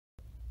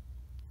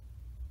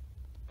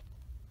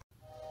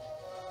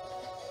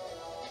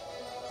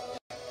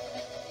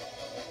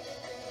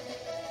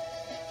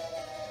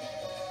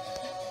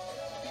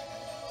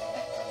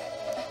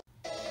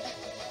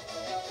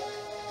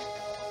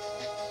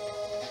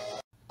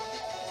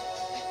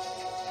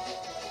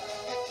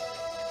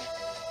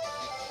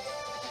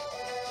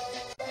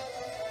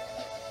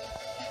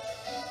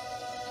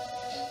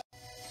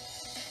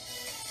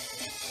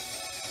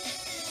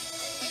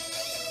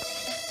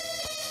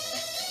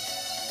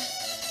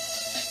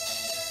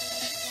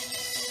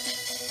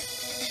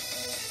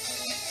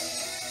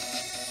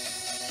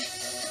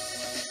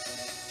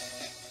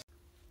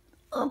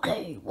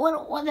Okay,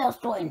 what else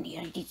do I need?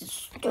 I need to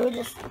stir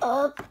this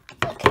up.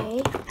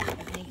 Okay,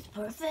 everything's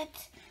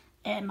perfect.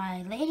 And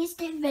my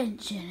latest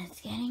invention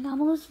is getting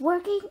almost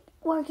working,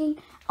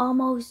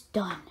 almost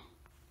done.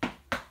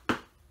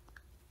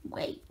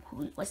 Wait,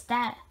 what's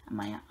that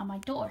on my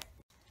door?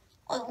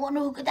 I wonder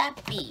who could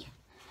that be?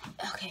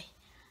 Okay,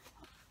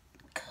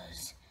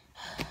 cause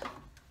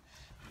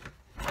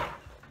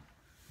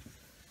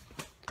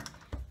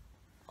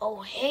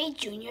oh hey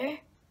Junior,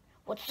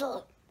 what's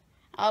up?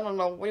 I don't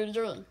know, what are you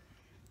doing?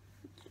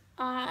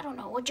 I don't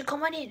know, what you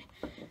coming in?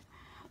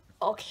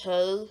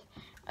 Okay.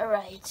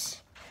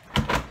 Alright.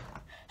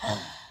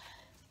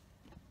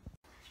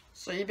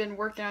 So you've been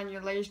working on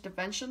your latest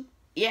invention?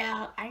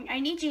 Yeah, I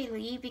need you to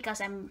leave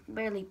because I'm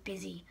really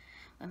busy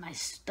with my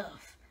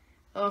stuff.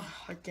 Oh,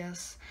 I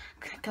guess.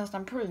 Because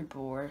I'm pretty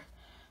bored.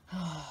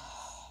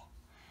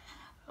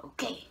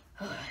 Okay,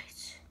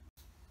 alright.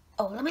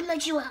 Oh, let me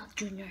let you out,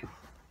 Junior.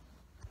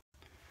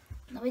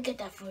 Let me get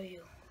that for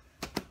you.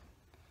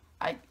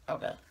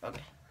 Okay.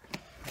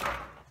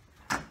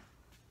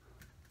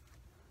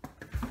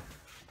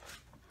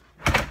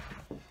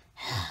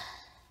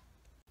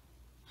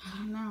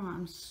 Now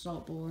I'm so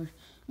bored.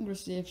 I'm gonna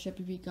see if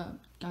Sheppy B got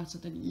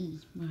something to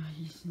eat. But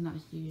he's not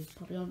here. He's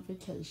probably on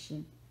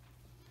vacation.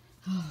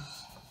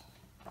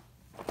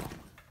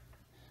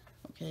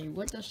 Okay,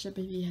 what does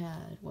Sheppy B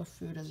have? What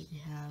food does he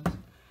have?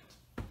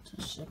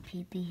 Does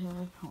Sheppy B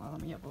have? Hold on,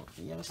 let me go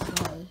to the other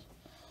side.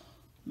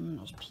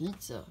 There's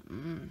pizza.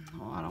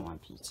 Oh, I don't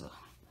want pizza.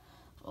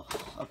 Oh,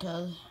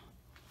 okay.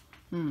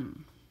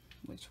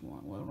 Which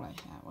one? What do I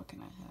have? What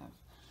can I have?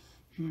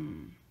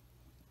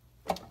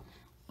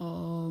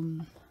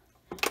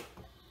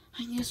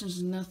 I guess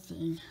there's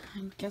nothing. I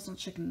guess I'm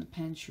checking the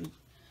pantry.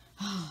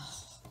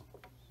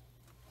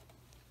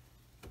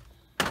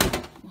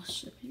 Well,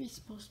 shit, maybe it's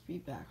supposed to be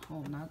back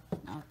home, not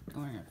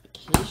going on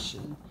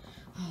vacation.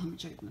 Oh, let me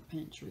check in the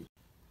pantry.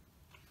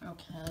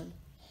 Okay.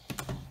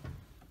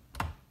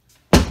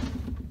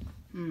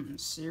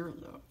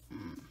 Cereal.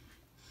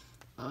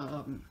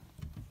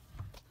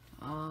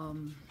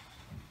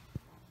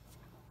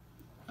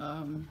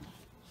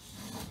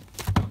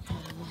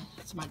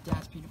 It's my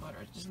dad's peanut butter.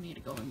 I just need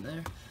to go in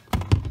there.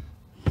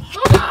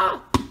 Oh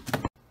no!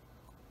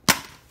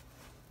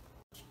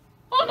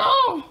 Oh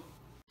no!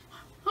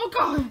 Oh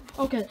god!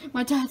 Okay,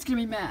 my dad's gonna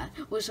be mad.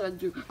 What should I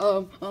do?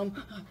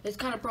 It's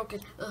kind of broken.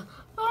 Oh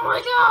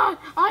my god!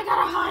 I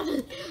gotta hide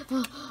it.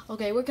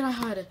 Okay, where can I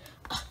hide it?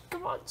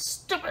 Come on,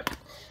 stupid.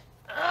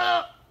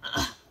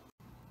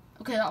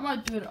 Okay, I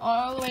might do it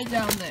all the way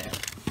down there.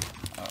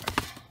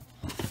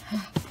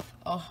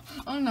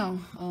 Oh no.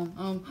 Hold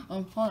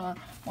on.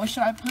 Where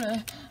should I put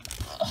it?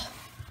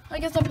 I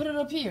guess I'll put it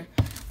up here.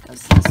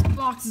 Cause this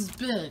box is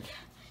big.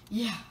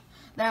 Yeah,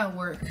 that'll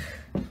work.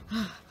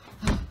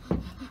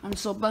 I'm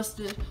so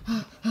busted.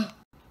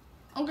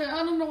 Okay,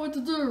 I don't know what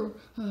to do.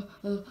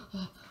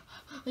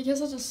 I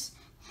guess I'll just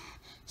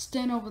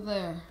stand over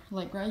there,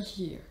 like right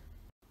here.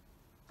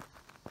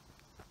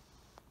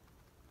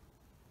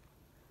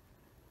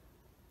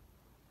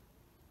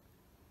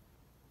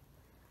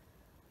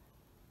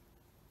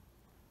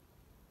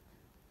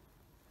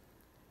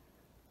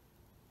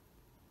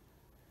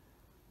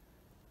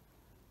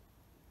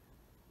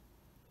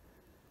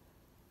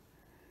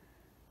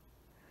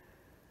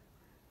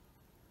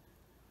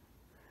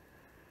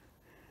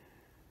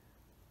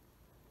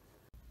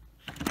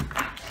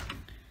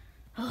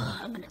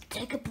 I'm gonna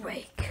take a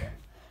break.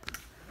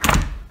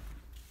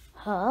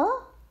 Huh?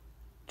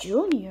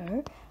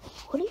 Junior?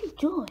 What are you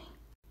doing?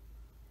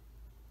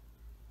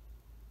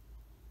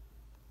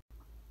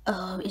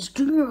 Is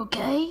Junior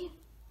okay?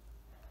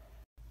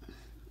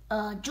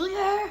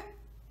 Junior?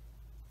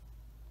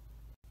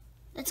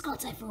 Let's go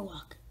outside for a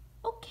walk.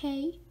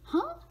 Okay.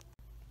 Huh?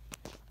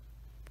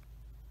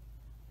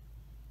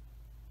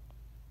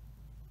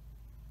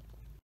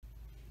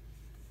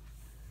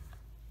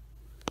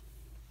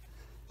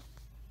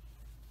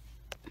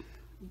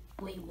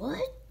 Wait, what?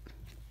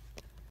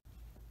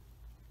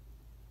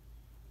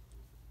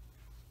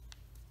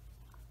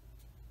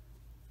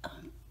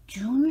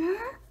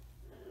 Junior?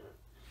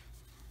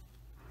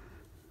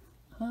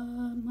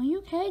 Are you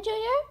okay,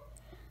 Junior?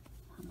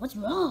 What's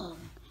wrong?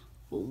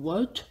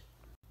 What?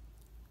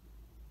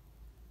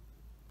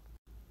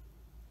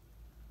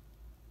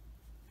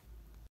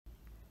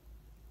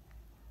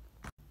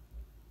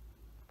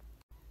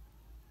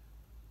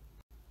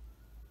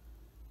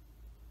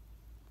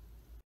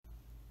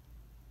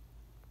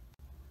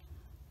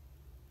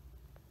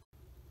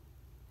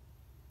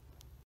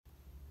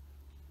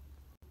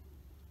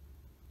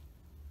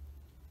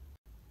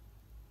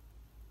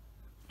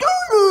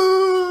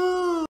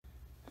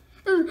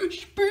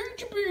 Speak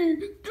to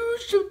me! Do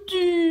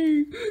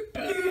something!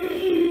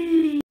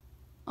 Please!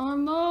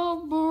 I'm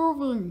not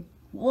moving.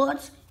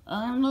 What?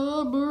 I'm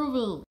not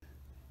moving.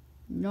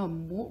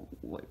 No,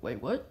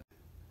 wait, what?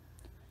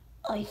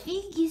 I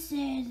think he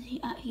said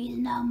he's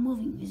not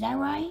moving. Is that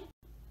right?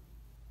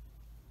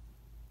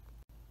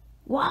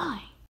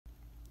 Why?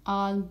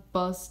 I'm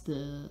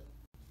busted.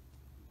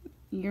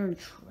 You're in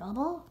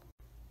trouble?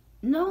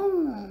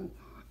 No.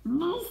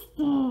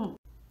 Buster.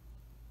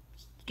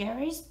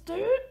 Scary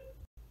Steve?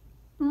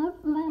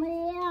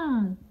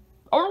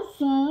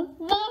 Also,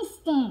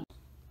 Buster.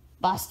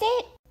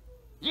 Busted?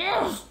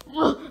 Yes!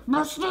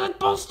 Busted,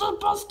 busted,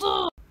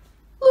 busted!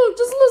 Look,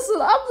 just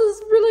listen. I'm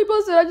just really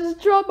busted. I just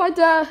dropped my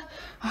dad.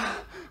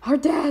 Our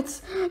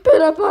dad's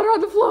peanut butter on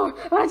the floor.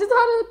 And I just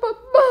had it, but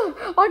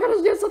I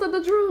gotta get something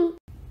to drink.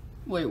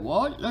 Wait,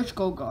 what? Let's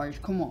go, guys.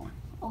 Come on.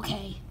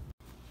 Okay.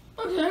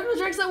 Okay, I'm gonna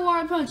drink some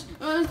water punch.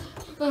 Hurry,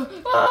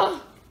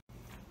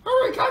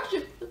 catch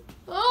it.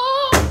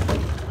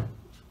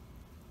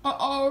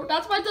 Uh-oh,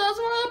 that's my dad's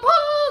water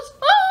punch.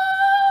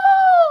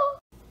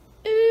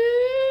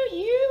 Ooh,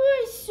 you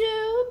were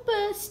so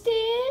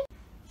busted.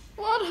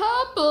 What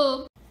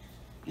happened?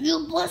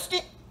 You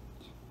busted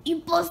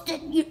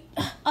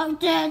our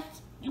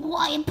dad's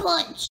wire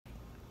punch.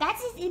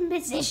 That's his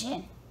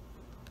imposition.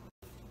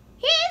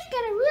 He's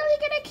really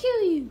gonna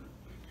kill you.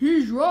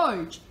 He's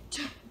right.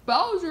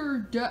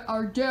 Bowser,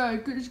 our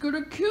dad, is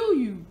gonna kill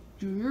you,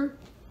 Junior.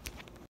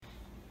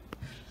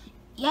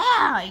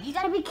 Yeah, you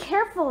gotta be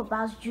careful,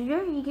 Bowser Jr.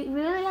 You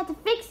really have to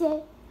fix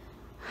it.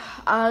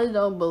 I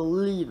don't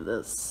believe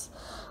this.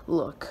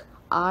 Look,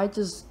 I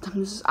was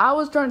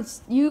trying to,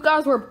 you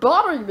guys were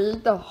bothering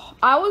me.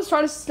 I was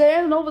trying to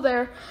stand over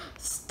there,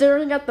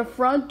 staring at the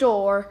front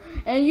door,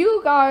 and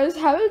you guys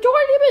haven't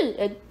joined me.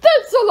 And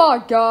thanks a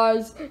lot,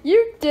 guys.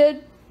 You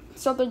did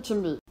something to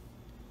me.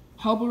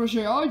 How about I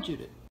say I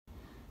did it?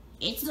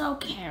 It's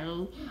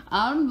okay.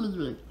 I'm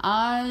leaving.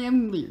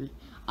 I'm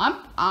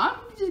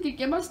just gonna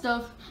get my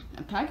stuff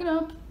and pack it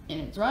up,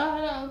 and it's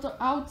right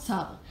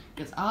outside,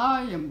 because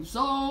I am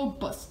so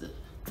busted.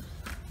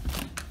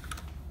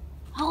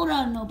 Hold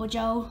on, Noble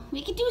Joe.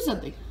 We can do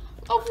something.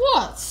 Of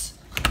what?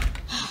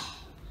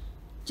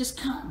 Just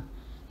come.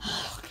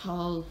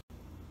 Carl.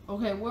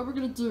 Okay, what are we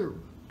gonna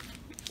do?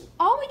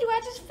 All we do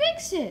is just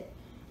fix it.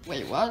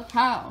 Wait, what?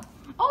 How?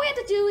 All we have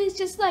to do is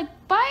just like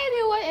buy a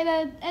new one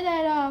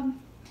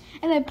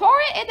and then pour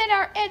it and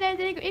then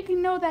it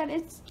can know that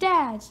it's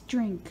Dad's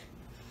drink.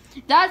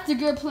 That's a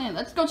good plan.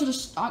 Let's go to the.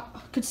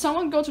 Could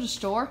someone go to the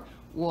store?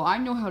 Well, I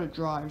know how to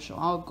drive, so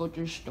I'll go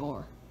to the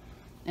store.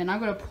 And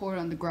I'm gonna pour it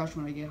on the grass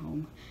when I get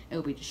home.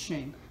 It'll be the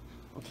same.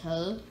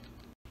 Okay?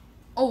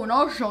 Oh, and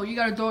also, you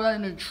gotta throw that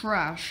in the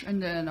trash,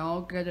 and then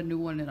I'll get a new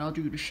one, and I'll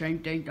do the same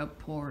thing that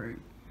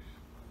pouring.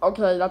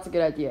 Okay, that's a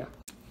good idea.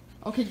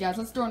 Okay, guys,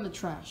 let's throw it in the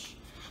trash.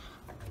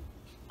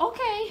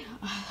 Okay,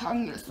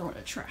 I'm gonna throw it in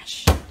the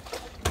trash.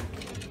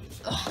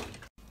 Ugh.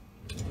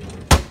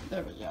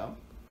 There we go.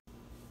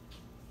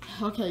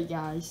 Okay,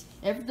 guys,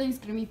 everything's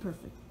gonna be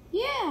perfect.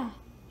 Yeah.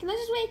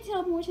 Let's just wait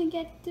till Morton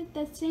gets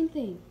that same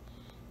thing.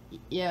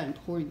 Yeah, and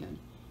pour again.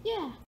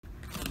 Yeah.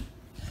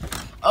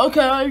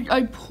 Okay,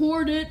 I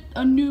poured it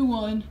a new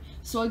one,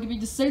 so it can be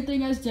the same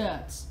thing as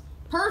Dad's.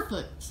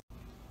 Perfect.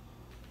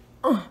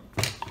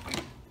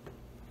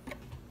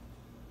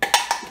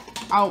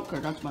 Okay,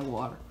 that's my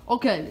water.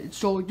 Okay,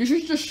 so this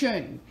is the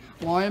same.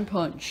 Lion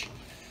punch.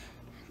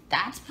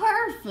 That's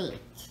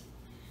perfect.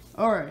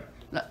 All right,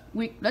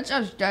 let's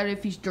ask Dad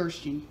if he's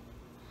thirsty.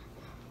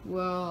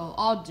 Well,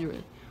 I'll do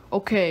it.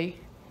 Okay,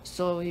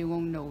 so he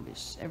won't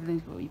notice.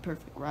 Everything's gonna be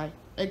perfect, right?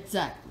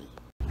 Exactly.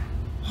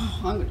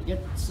 I'm gonna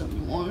get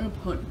some lion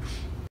punch.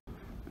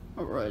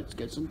 All right, let's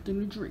get something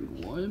to drink.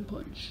 Lion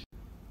punch.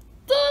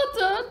 Da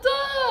da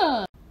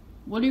da.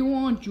 What do you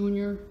want,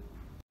 Junior?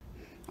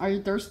 Are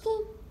you thirsty?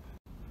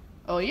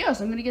 Oh yes,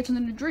 I'm gonna get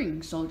something to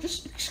drink. So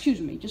just excuse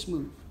me, just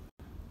move.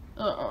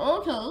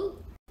 Okay.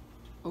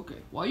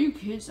 Okay, why are you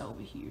kids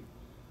over here?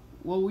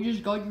 Well, we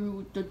just got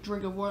you the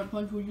drink of lion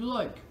punch. What you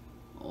like?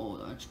 Oh,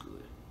 that's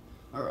good.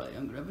 Alright,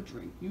 I'm gonna have a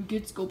drink. You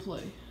kids go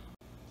play.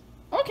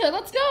 Okay,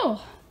 let's go.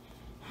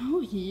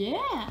 Oh,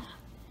 yeah.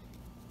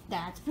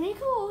 That's pretty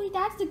cool.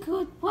 That's the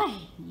good way.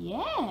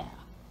 Yeah.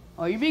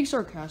 Are you being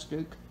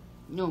sarcastic?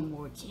 No,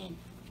 Morton.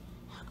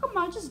 Come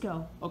on, just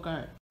go.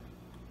 Okay.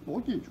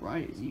 Morton's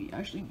right. Is he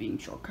actually being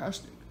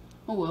sarcastic?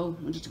 Oh well,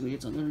 I'm just gonna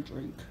get something to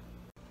drink.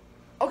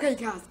 Okay,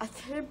 guys, I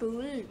can't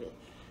believe it.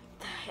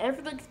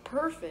 Everything's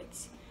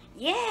perfect.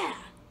 Yeah,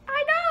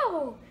 I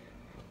know.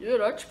 Yeah,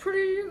 that's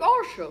pretty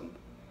awesome.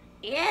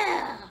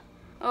 Yeah.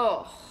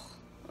 Oh,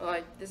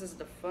 like, this is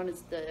the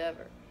funnest day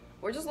ever.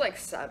 We're just like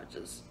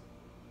savages.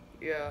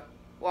 Yeah.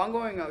 Well, I'm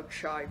going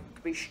outside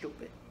to be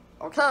stupid.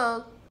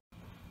 Okay.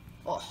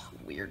 Oh,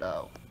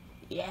 weirdo.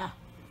 Yeah.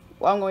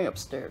 Well, I'm going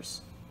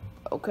upstairs.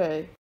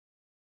 Okay.